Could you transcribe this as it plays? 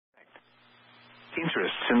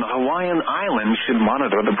Interests in the Hawaiian Islands should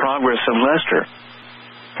monitor the progress of Lester.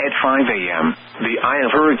 At 5 a.m., the eye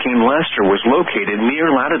of Hurricane Lester was located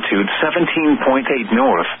near latitude 17.8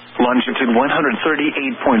 north, longitude 138.6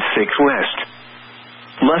 west.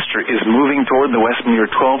 Lester is moving toward the west near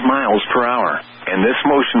 12 miles per hour, and this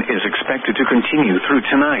motion is expected to continue through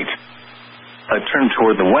tonight. A turn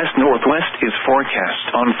toward the west-northwest is forecast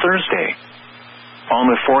on Thursday. On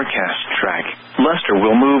the forecast track, Lester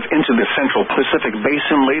will move into the central Pacific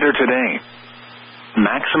Basin later today.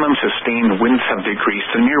 Maximum sustained winds have decreased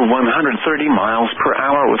to near 130 miles per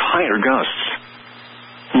hour with higher gusts.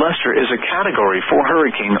 Lester is a Category 4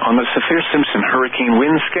 hurricane on the Saffir-Simpson hurricane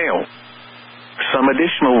wind scale. Some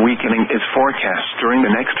additional weakening is forecast during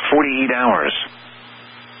the next 48 hours.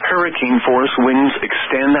 Hurricane force winds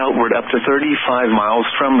extend outward up to 35 miles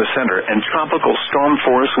from the center, and tropical storm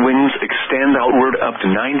force winds extend outward up to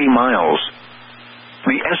 90 miles.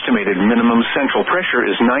 The estimated minimum central pressure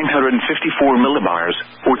is 954 millibars,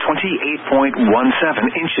 or 28.17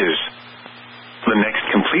 inches. The next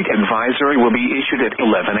complete advisory will be issued at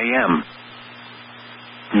 11 a.m.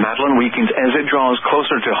 Madeline weakens as it draws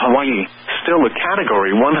closer to Hawaii, still a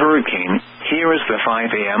Category 1 hurricane. Here is the 5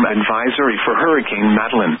 a.m. advisory for Hurricane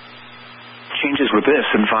Madeline. Changes with this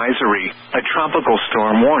advisory: a tropical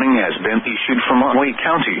storm warning has been issued for Maui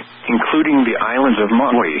County, including the islands of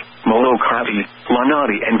Maui, Molokai,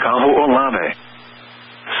 Lanai, and Kaho'olawe.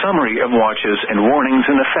 Summary of watches and warnings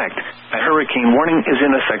in effect. A hurricane warning is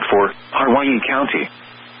in effect for Hawaii County.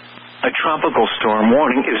 A tropical storm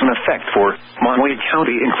warning is in effect for Maui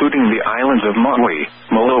County, including the islands of Maui,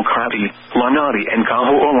 Molokai, Lanai, and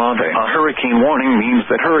Kaho'olawe. A hurricane warning means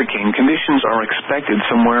that hurricane conditions are expected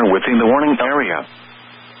somewhere within the warning area.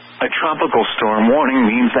 A tropical storm warning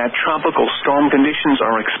means that tropical storm conditions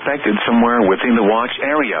are expected somewhere within the watch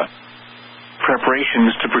area.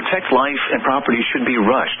 Preparations to protect life and property should be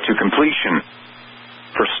rushed to completion.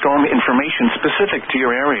 For storm information specific to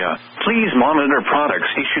your area, please monitor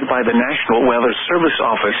products issued by the National Weather Service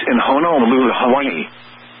Office in Honolulu, Hawaii.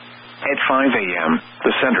 At 5 a.m.,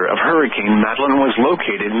 the center of Hurricane Madeline was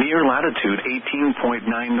located near latitude 18.9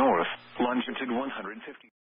 north, longitude 150.